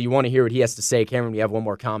 So you want to hear what he has to say. Cameron, we have one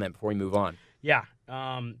more comment before we move on. Yeah.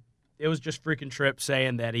 It was just freaking Tripp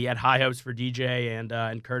saying that he had high hopes for DJ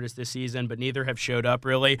and Curtis this season, but neither have showed up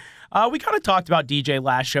really. We kind of talked about DJ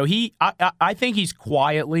last show. I think he's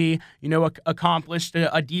quietly, accomplished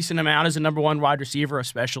a decent amount as a number 1 wide receiver,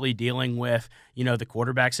 especially dealing with, the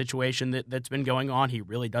quarterback situation that's been going on. He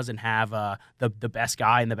really doesn't have the best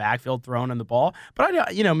guy in the backfield throwing him the ball, but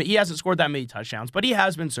he hasn't scored that many touchdowns, but he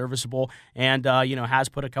has been serviceable and has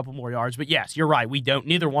put a couple more yards. But yes, you're right.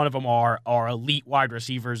 Neither one of them are elite wide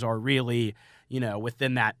receivers or really,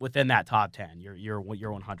 within that top 10. You're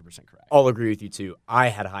 100% correct. I'll agree with you too. I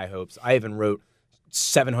had high hopes. I even wrote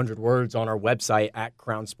 700 words on our website at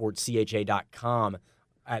crownsportscha.com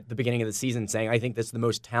at the beginning of the season saying I think this is the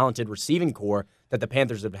most talented receiving core that the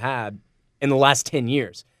Panthers have had in the last 10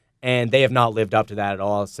 years. And they have not lived up to that at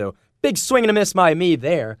all. So big swing and a miss by me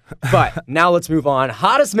there. But now let's move on.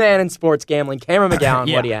 Hottest man in sports gambling, Cameron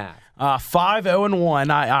McGowan. What do you have? 5-0-1.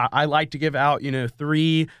 I like to give out,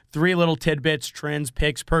 three little tidbits, trends,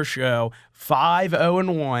 picks per show.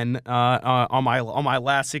 5-0-1 on my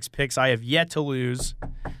last 6 picks. I have yet to lose.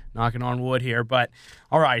 Knocking on wood here, but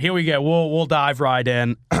all right, here we go. We'll dive right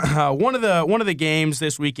in. One of the games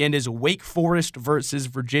this weekend is Wake Forest versus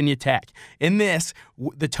Virginia Tech. In this,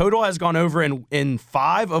 the total has gone over in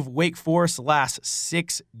 5 of Wake Forest's last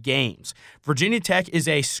 6 games. Virginia Tech is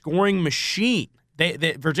a scoring machine.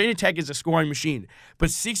 Virginia Tech is a scoring machine,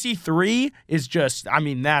 but 63 is just,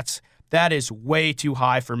 that is way too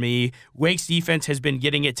high for me. Wake's defense has been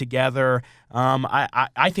getting it together.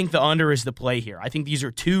 I think the under is the play here. I think these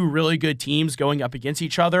are 2 really good teams going up against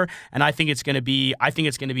each other, and I think it's going to be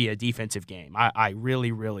a defensive game. I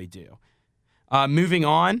really, really do. Moving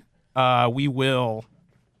on, we will.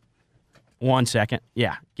 1 second.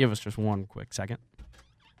 Yeah, give us just 1 quick second.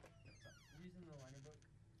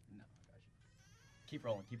 Keep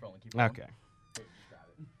rolling. Okay.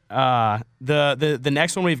 The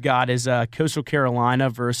next one we've got is Coastal Carolina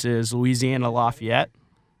versus Louisiana Lafayette.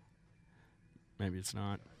 Maybe it's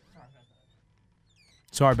not.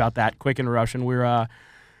 Sorry about that. Quick interruption. We're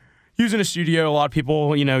using a studio. A lot of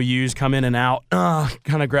people, come in and out,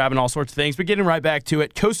 kind of grabbing all sorts of things. But getting right back to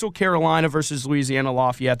it, Coastal Carolina versus Louisiana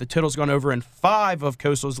Lafayette. The total's gone over in 5 of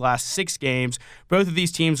Coastal's last 6 games. Both of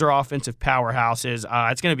these teams are offensive powerhouses.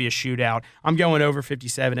 It's going to be a shootout. I'm going over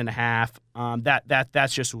 57.5.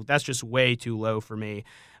 That's just way too low for me.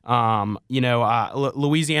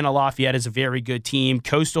 Louisiana Lafayette is a very good team.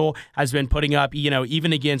 Coastal has been putting up,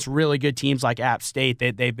 even against really good teams like App State,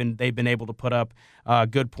 they've been able to put up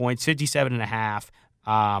good points. 57.5.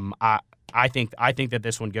 I think that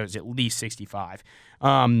this one goes at least 65.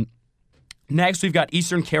 Next, we've got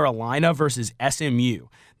Eastern Carolina versus SMU.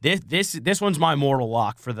 This one's my mortal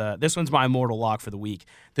lock for the week.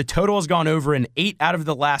 The total has gone over in 8 out of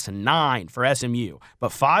the last 9 for SMU,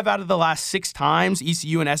 but 5 out of the last 6 times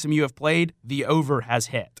ECU and SMU have played, the over has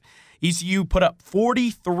hit. ECU put up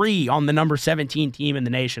 43 on the number 17 team in the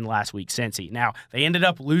nation last week, Cincy. Now, they ended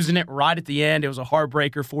up losing it right at the end. It was a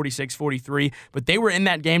heartbreaker, 46-43, but they were in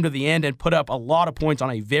that game to the end and put up a lot of points on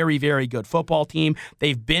a very, very good football team.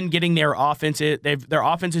 They've been getting their offense. Their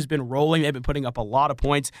offense has been rolling. They've been putting up a lot of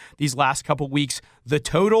points these last couple weeks. The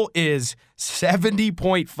total is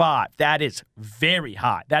 70.5. That is very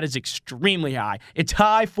high. That is extremely high. It's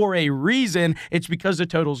high for a reason. It's because the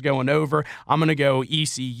total's going over. I'm going to go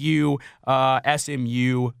ECU,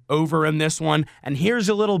 SMU over in this one. And here's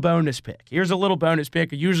a little bonus pick.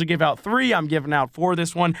 I usually give out 3. I'm giving out 4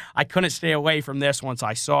 this one. I couldn't stay away from this once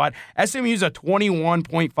I saw it. SMU's a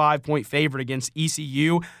 21.5 point favorite against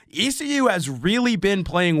ECU. ECU has really been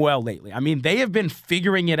playing well lately. I mean, they have been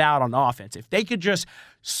figuring it out on offense. If they could just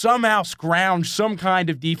somehow scrounge some kind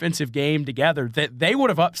of defensive game together, that they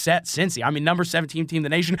would have upset Cincy. I mean, number 17 team in the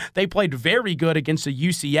nation, they played very good against a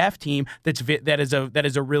UCF team that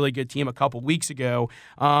is a really good team a couple weeks ago.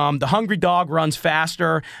 The hungry dog runs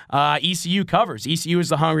faster. ECU covers. ECU is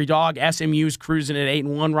the hungry dog. SMU's cruising at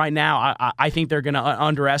 8-1 right now. I think they're going to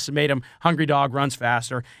underestimate them. Hungry dog runs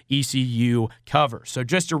faster. ECU covers. So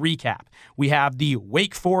just to recap, we have the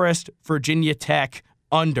Wake Forest, Virginia Tech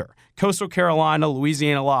under. Coastal Carolina,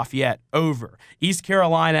 Louisiana Lafayette, over. East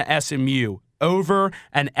Carolina, SMU, over.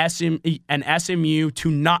 And SMU to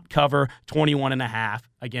not cover 21.5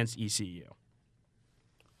 against ECU.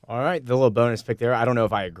 All right, the little bonus pick there. I don't know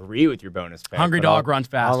if I agree with your bonus pick. Hungry dog runs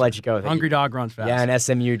fast. I'll let you go with it. Hungry dog runs fast. Yeah, and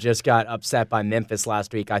SMU just got upset by Memphis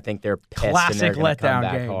last week. I think they're pissed and they're going to come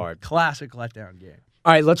back hard. Classic letdown game.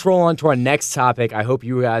 All right, let's roll on to our next topic. I hope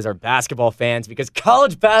you guys are basketball fans because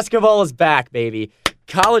college basketball is back, baby.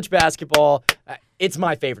 College basketball, it's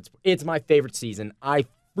my favorite. It's my favorite season. I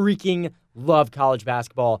freaking love college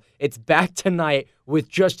basketball. It's back tonight with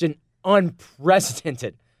just an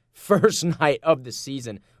unprecedented first night of the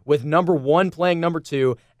season, with number 1 playing number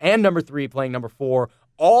 2 and number 3 playing number 4,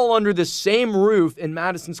 all under the same roof in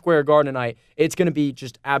Madison Square Garden tonight. It's going to be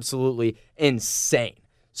just absolutely insane.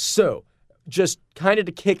 So, just kind of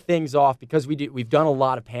to kick things off, because we've done a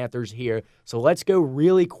lot of Panthers here, so let's go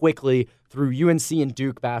really quickly through UNC and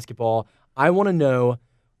Duke basketball. I want to know,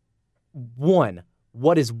 1,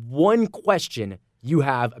 what is one question you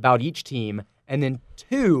have about each team, and then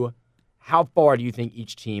 2, how far do you think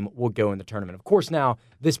each team will go in the tournament? Of course, now,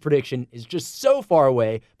 this prediction is just so far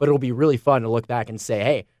away, but it'll be really fun to look back and say,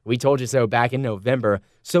 hey, we told you so back in November.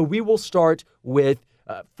 So we will start with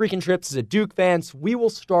Freaking Trips as a Duke fan. So we will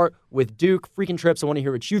start with Duke. Freaking Trips, I want to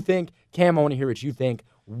hear what you think. Cam, I want to hear what you think.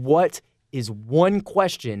 What is one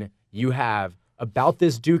question you have about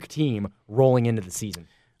this Duke team rolling into the season?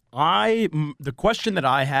 The question that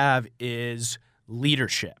I have is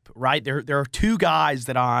leadership, right? There are 2 guys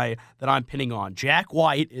that I'm pinning on. Jack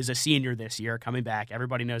White is a senior this year, coming back.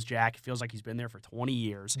 Everybody knows Jack. It feels like he's been there for 20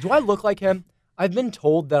 years. Do I look like him? I've been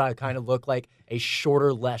told that I kind of look like a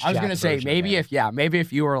shorter, less. I was going to say maybe if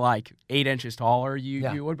you were like 8 inches taller,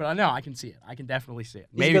 you would. But no, I can see it. I can definitely see it.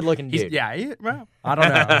 He's a good-looking dude. Well, I don't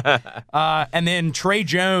know. And then Trey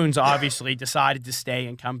Jones obviously decided to stay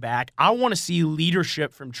and come back. I want to see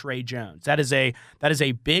leadership from Trey Jones. That is a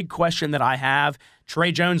big question that I have.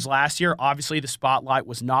 Trey Jones last year, obviously the spotlight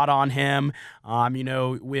was not on him,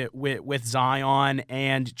 with Zion,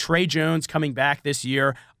 and Trey Jones coming back this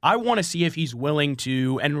year. I want to see if he's willing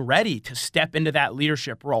to and ready to step into that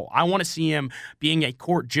leadership role. I want to see him being a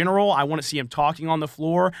court general. I want to see him talking on the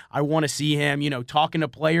floor. I want to see him, talking to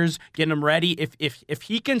players, getting them ready. If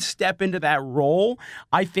he can step into that role,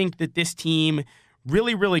 I think that this team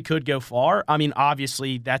really, really could go far. I mean,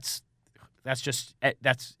 obviously I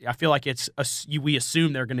feel like we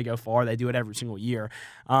assume they're going to go far. They do it every single year.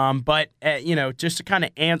 But just to kind of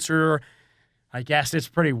answer, I guess it's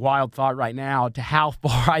a pretty wild thought right now to how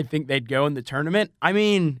far I think they'd go in the tournament. I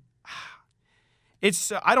mean,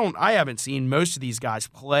 I haven't seen most of these guys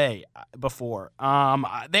play before.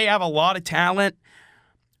 They have a lot of talent.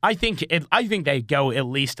 I think they go at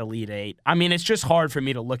least Elite Eight. I mean, it's just hard for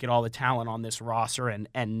me to look at all the talent on this roster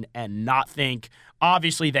and not think.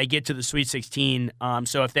 Obviously, they get to the Sweet 16.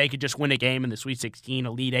 So if they could just win a game in the Sweet 16,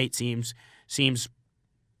 Elite Eight seems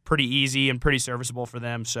pretty easy and pretty serviceable for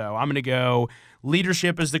them. So I'm going to go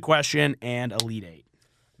leadership is the question and Elite Eight.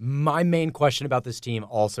 My main question about this team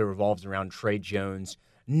also revolves around Trey Jones.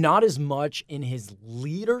 Not as much in his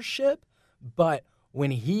leadership, but when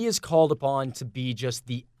he is called upon to be just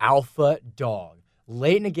the alpha dog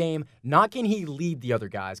late in a game, not can he lead the other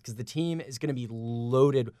guys because the team is going to be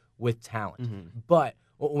loaded with talent. Mm-hmm. But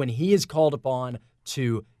when he is called upon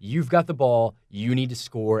to you've got the ball, you need to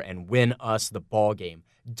score and win us the ball game.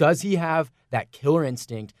 Does he have that killer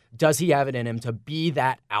instinct? Does he have it in him to be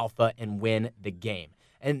that alpha and win the game?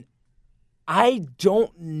 And I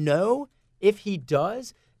don't know if he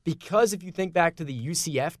does, because if you think back to the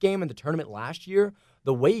UCF game in the tournament last year,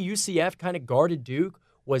 the way UCF kind of guarded Duke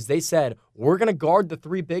was they said, we're going to guard the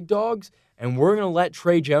three big dogs, and we're going to let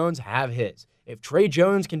Trey Jones have his. If Trey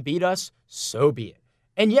Jones can beat us, so be it.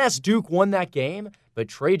 And yes, Duke won that game, but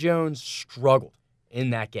Trey Jones struggled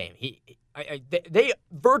in that game. They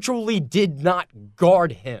virtually did not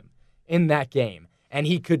guard him in that game, and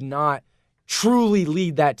he could not truly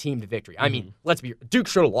lead that team to victory. I mean, Duke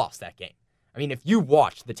should have lost that game. I mean, if you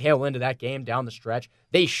watched the tail end of that game down the stretch,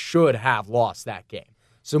 they should have lost that game.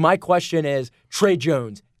 So my question is, Trey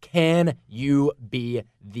Jones, can you be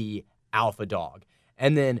the alpha dog?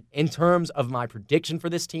 And then in terms of my prediction for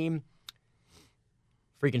this team,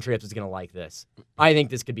 freaking Trips is going to like this. I think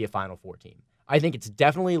this could be a Final Four team. I think it's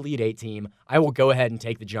definitely a Elite Eight team. I will go ahead and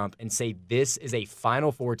take the jump and say this is a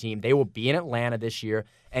Final Four team. They will be in Atlanta this year,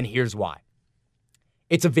 and here's why.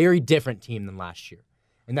 It's a very different team than last year,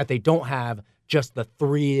 in that they don't have just the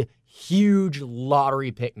three huge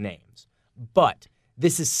lottery pick names. But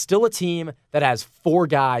this is still a team that has four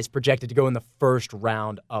guys projected to go in the first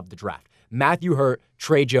round of the draft. Matthew Hurt,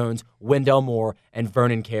 Trey Jones, Wendell Moore, and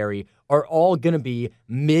Vernon Carey are all going to be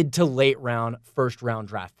mid to late round, first round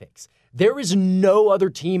draft picks. There is no other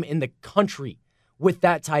team in the country with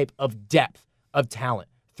that type of depth of talent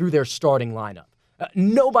through their starting lineup.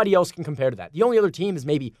 Nobody else can compare to that. The only other team is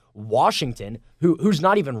maybe Washington, who's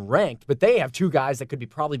not even ranked, but they have two guys that could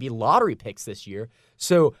probably be lottery picks this year.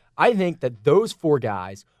 So I think that those four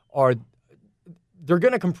guys they're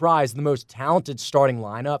going to comprise the most talented starting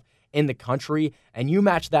lineup in the country, and you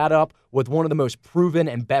match that up with one of the most proven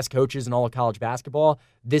and best coaches in all of college basketball,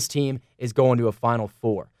 this team is going to a Final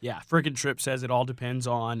Four. Yeah, Frickin' Trip says it all depends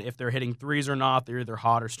on if they're hitting threes or not. They're either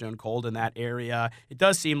hot or stone cold in that area. It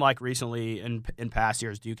does seem like recently in past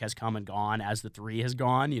years, Duke has come and gone as the three has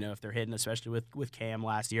gone, if they're hitting, especially with Cam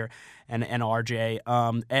last year and RJ.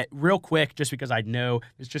 Real quick, just because I know,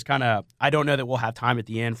 it's just kind of, I don't know that we'll have time at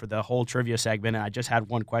the end for the whole trivia segment, and I just had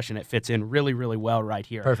one question that fits in really, really well right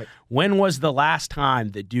here. Perfect. When was the last time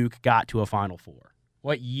that Duke got to a Final Four?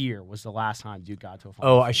 What year was the last time Duke got to a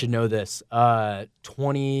Final Four? I should know this.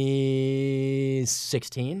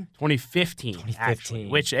 2016? 2015, actually,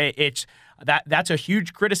 which that's a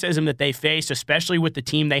huge criticism that they faced, especially with the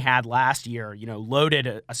team they had last year.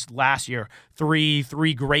 Loaded last year, three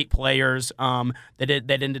great players that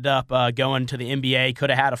ended up going to the NBA. Could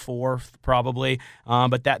have had a fourth probably,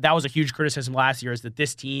 but that was a huge criticism last year, is that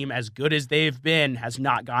this team, as good as they've been, has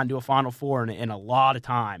not gone to a Final Four in a lot of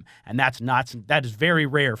time, and that is very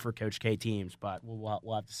rare for Coach K teams. But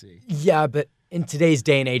we'll have to see. Yeah, but in today's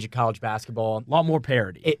day and age of college basketball, a lot more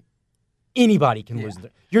parity. Anybody can lose.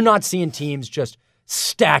 You're not seeing teams just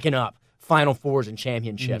stacking up Final Fours and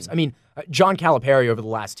championships. I mean, John Calipari over the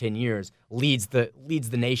last 10 years leads the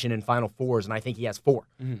nation in Final Fours, and I think he has 4.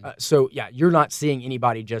 So, yeah, you're not seeing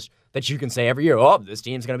anybody just that you can say every year, this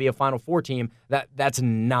team's going to be a Final Four team. That's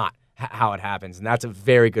not how it happens, and that's a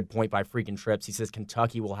very good point by Freaking Trips. He says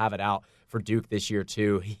Kentucky will have it out for Duke this year,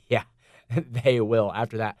 too. Yeah, they will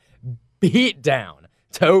after that beat down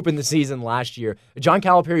to open the season last year. John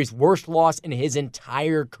Calipari's worst loss in his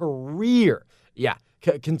entire career. Yeah,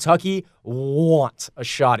 Kentucky wants a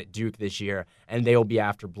shot at Duke this year, and they will be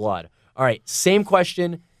after blood. All right, same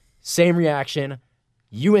question, same reaction.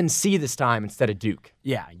 UNC this time instead of Duke.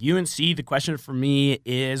 Yeah, UNC, the question for me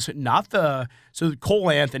is so Cole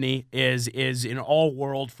Anthony is an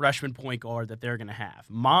all-world freshman point guard that they're going to have.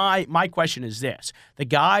 My question is this. The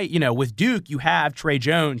guy, with Duke, you have Trey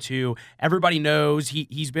Jones, who everybody knows.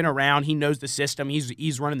 He's been around. He knows the system.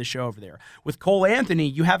 He's running the show over there. With Cole Anthony,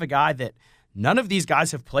 you have a guy that none of these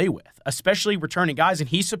guys have played with, especially returning guys, and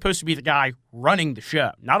he's supposed to be the guy running the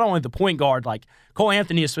show. Not only the point guard, like Cole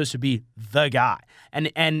Anthony is supposed to be the guy.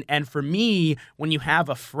 And for me, when you have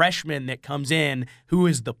a freshman that comes in who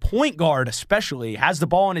is the point guard, especially, has the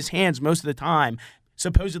ball in his hands most of the time,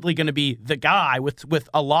 supposedly going to be the guy with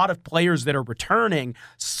a lot of players that are returning,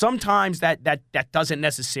 sometimes that doesn't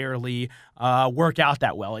necessarily work out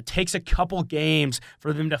that well. It takes a couple games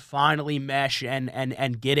for them to finally mesh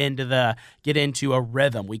and get into a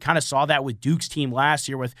rhythm. We kind of saw that with Duke's team last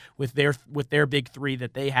year with their big three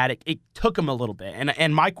that they had. It took them a little bit.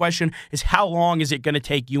 And my question is, how long is it going to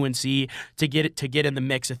take UNC to get in the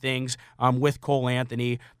mix of things with Cole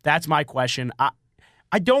Anthony? That's my question.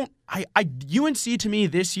 UNC to me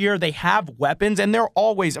this year, they have weapons, and they're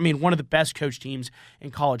always, one of the best coach teams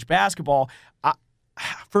in college basketball.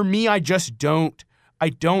 For me, I just don't I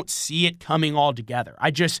don't see it coming all together. I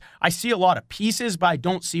see a lot of pieces, but I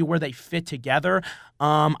don't see where they fit together.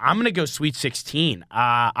 I'm going to go Sweet 16.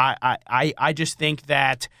 I just think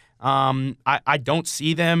that I don't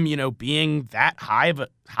see them, being that high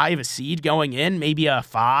of a seed going in, maybe a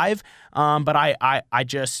 5. But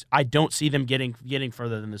I don't see them getting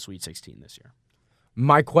further than the Sweet 16 this year.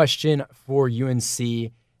 My question for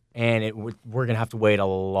UNC, and we're going to have to wait a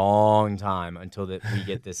long time until we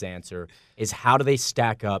get this answer, is how do they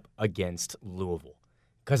stack up against Louisville?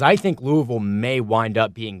 Because I think Louisville may wind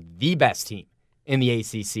up being the best team in the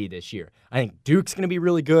ACC this year. I think Duke's going to be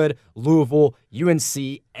really good. Louisville,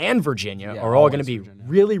 UNC, and Virginia are all going to be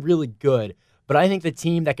really, really good. But I think the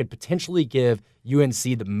team that could potentially give UNC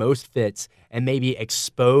the most fits and maybe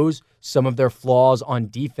expose some of their flaws on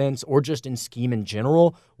defense or just in scheme in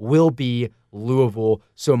general will be Louisville.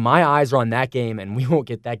 So my eyes are on that game, and we won't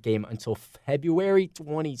get that game until February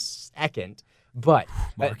 22nd. But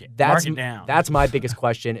mark it down. That's my biggest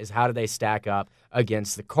question, is how do they stack up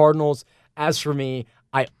against the Cardinals? As for me,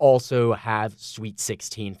 I also have Sweet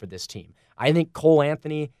 16 for this team. I think Cole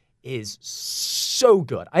Anthony is so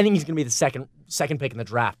good. I think he's going to be the second pick in the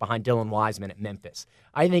draft behind Dylan Wiseman at Memphis.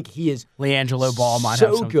 I think he is LiAngelo Ball might so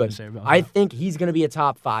have something good. to say about I that. think he's going to be a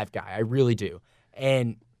top 5 guy. I really do.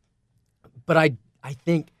 But I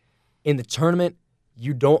think in the tournament,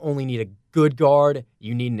 you don't only need a good guard,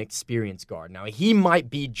 you need an experienced guard. Now, he might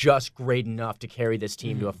be just great enough to carry this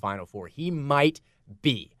team to a Final Four. He might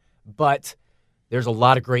be. But there's a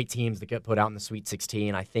lot of great teams that get put out in the Sweet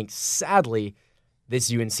 16. I think, sadly,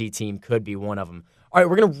 this UNC team could be one of them. All right,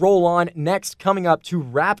 we're going to roll on. Next, coming up to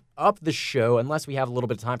wrap up the show, unless we have a little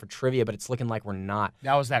bit of time for trivia, but it's looking like we're not.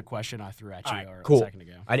 That was that question I threw at you Cool. a second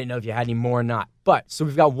ago. I didn't know if you had any more or not. But, so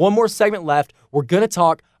we've got one more segment left. We're going to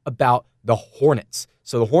talk about the Hornets.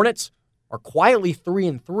 So the Hornets are quietly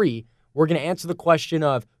 3-3. We're going to answer the question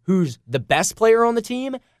of who's the best player on the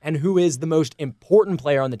team and who is the most important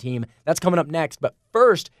player on the team. That's coming up next. But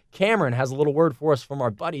first, Cameron has a little word for us from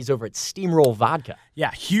our buddies over at Steamroll Vodka.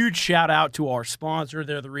 Yeah, huge shout out to our sponsor.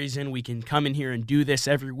 They're the reason we can come in here and do this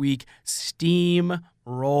every week.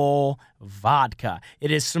 Steamroll Vodka. It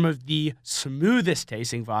is some of the smoothest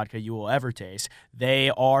tasting vodka you will ever taste. They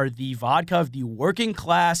are the vodka of the working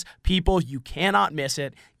class people. You cannot miss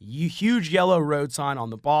it. Huge yellow road sign on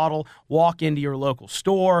the bottle. Walk into your local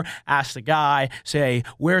store, ask the guy, say,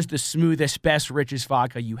 where's the smoothest, best, richest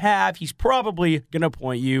vodka you have? He's probably going to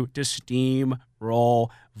point you to Steamroll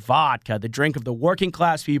Vodka, the drink of the working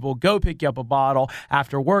class people. Go pick you up a bottle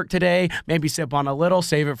after work today. Maybe sip on a little,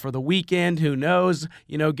 save it for the weekend. Who knows?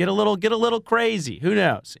 Get a little crazy. Who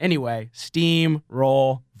knows? Anyway,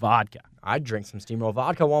 Steamroll Vodka. I'd drink some Steamroll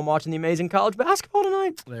Vodka while I'm watching the amazing college basketball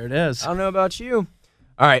tonight. There it is. I don't know about you.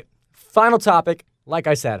 All right, final topic. Like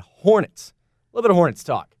I said, Hornets. A little bit of Hornets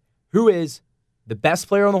talk. Who is the best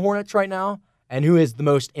player on the Hornets right now, and who is the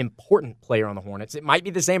most important player on the Hornets? It might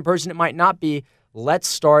be the same person. It might not be. Let's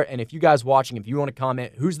start, and if you guys watching, if you want to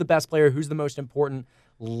comment, who's the best player, who's the most important,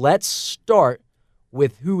 let's start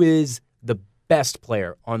with who is the best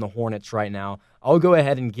player on the Hornets right now. I'll go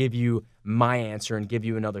ahead and give you my answer and give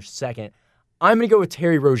you another second. I'm going to go with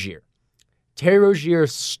Terry Rozier. Terry Rozier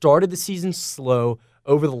started the season slow.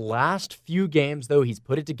 Over the last few games, though, he's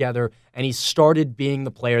put it together, and he's started being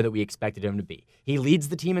the player that we expected him to be. He leads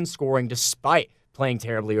the team in scoring despite playing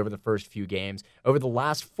terribly over the first few games. Over the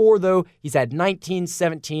last 4, though, he's had 19,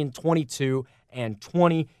 17, 22, and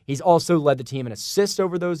 20. He's also led the team in assists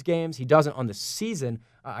over those games. He doesn't on the season.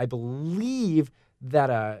 I believe that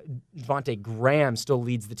Devontae Graham still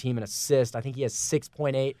leads the team in assists. I think he has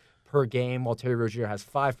 6.8 per game, while Terry Rozier has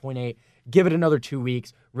 5.8. Give it another 2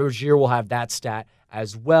 weeks. Rozier will have that stat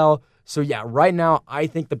as well. So, yeah, right now, I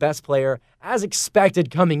think the best player, as expected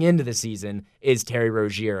coming into the season, is Terry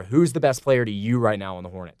Rozier. Who's the best player to you right now on the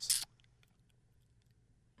Hornets?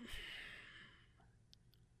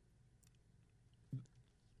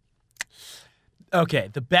 Okay,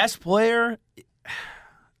 the best player,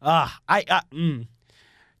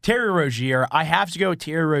 Terry Rozier. I have to go with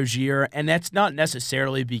Terry Rozier, and that's not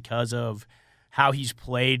necessarily because of how he's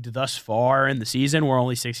played thus far in the season. We're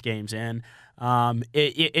only 6 games in.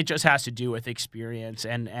 It just has to do with experience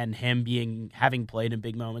and him having played in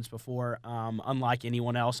big moments before, unlike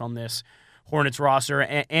anyone else on this Hornets roster,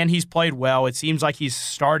 and he's played well. It seems like he's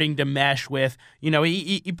starting to mesh with,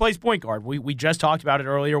 he plays point guard. We just talked about it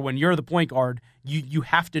earlier. When you're the point guard, you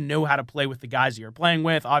have to know how to play with the guys that you're playing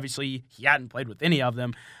with. Obviously, he hadn't played with any of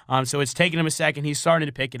them, so it's taken him a second. He's starting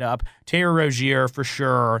to pick it up. Terry Rozier, for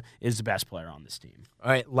sure, is the best player on this team.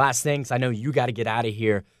 All right, last thing, because I know you got to get out of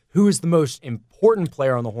here. Who is the most important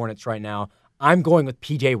player on the Hornets right now? I'm going with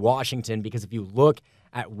P.J. Washington because if you look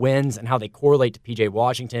at wins and how they correlate to P.J.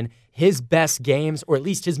 Washington, his best games, or at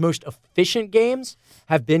least his most efficient games,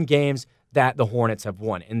 have been games that the Hornets have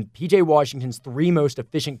won. And P.J. Washington's 3 most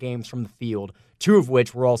efficient games from the field, 2 of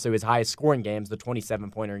which were also his highest scoring games, the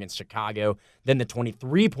 27-pointer against Chicago, then the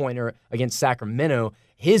 23-pointer against Sacramento.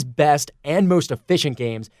 His best and most efficient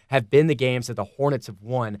games have been the games that the Hornets have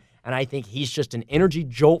won. And I think he's just an energy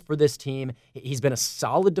jolt for this team. He's been a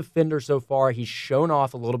solid defender so far. He's shown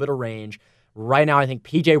off a little bit of range. Right now, I think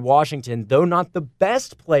P.J. Washington, though not the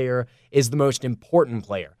best player, is the most important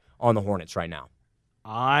player on the Hornets right now.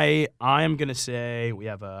 I am going to say, we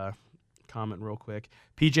have a comment real quick.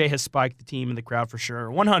 PJ has spiked the team in the crowd for sure,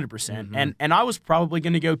 100%. Mm-hmm. And I was probably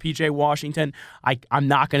going to go PJ Washington. I'm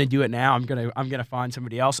not going to do it now. I'm going to find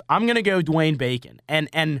somebody else. I'm going to go Dwayne Bacon.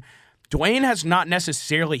 And Dwayne has not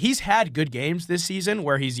necessarily, he's had good games this season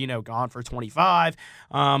where he's, gone for 25.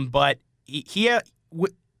 But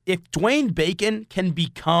if Dwayne Bacon can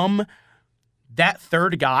become that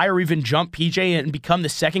third guy or even jump PJ and become the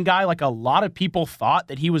second guy, like a lot of people thought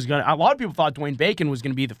Dwayne Bacon was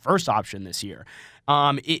going to be the first option this year.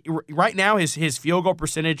 Right now, his field goal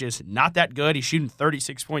percentage is not that good. He's shooting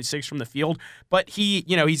 36.6 from the field, but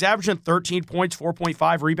he's averaging 13 points,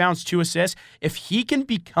 4.5 rebounds, 2 assists. If he can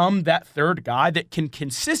become that third guy that can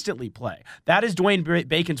consistently play, that is Dwayne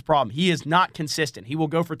Bacon's problem. He is not consistent. He will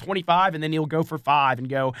go for 25 and then he'll go for 5 and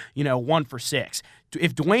go 1 for 6.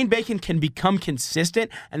 If Dwayne Bacon can become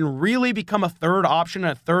consistent and really become a third option,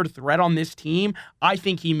 a third threat on this team, I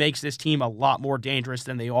think he makes this team a lot more dangerous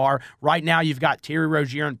than they are. Right now, you've got Terry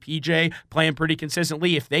Rozier and PJ playing pretty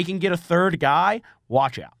consistently. If they can get a third guy,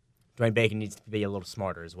 watch out. Dwayne Bacon needs to be a little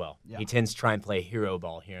smarter as well. Yeah. He tends to try and play hero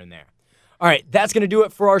ball here and there. All right, that's going to do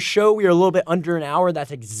it for our show. We are a little bit under an hour. That's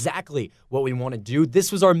exactly what we want to do.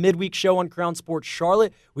 This was our midweek show on Crown Sports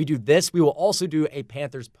Charlotte. We do this. We will also do a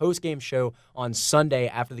Panthers postgame show on Sunday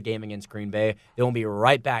after the game against Green Bay. Then we'll be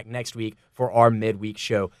right back next week for our midweek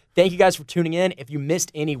show. Thank you guys for tuning in. If you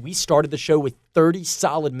missed any, we started the show with 30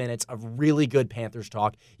 solid minutes of really good Panthers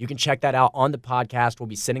talk. You can check that out on the podcast. We'll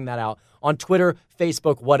be sending that out on Twitter,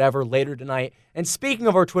 Facebook, whatever, later tonight. And speaking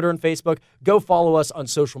of our Twitter and Facebook, go follow us on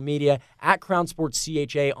social media at Crown Sports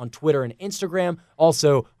CHA on Twitter and Instagram.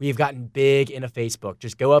 Also, we have gotten big into Facebook.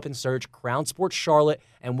 Just go up and search Crown Sports Charlotte,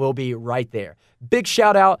 and we'll be right there. Big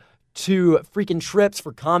shout out to freaking Trips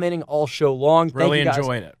for commenting all show long. Really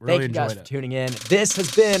enjoyed it. Thank you guys for tuning in. This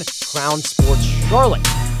has been Crown Sports Charlotte.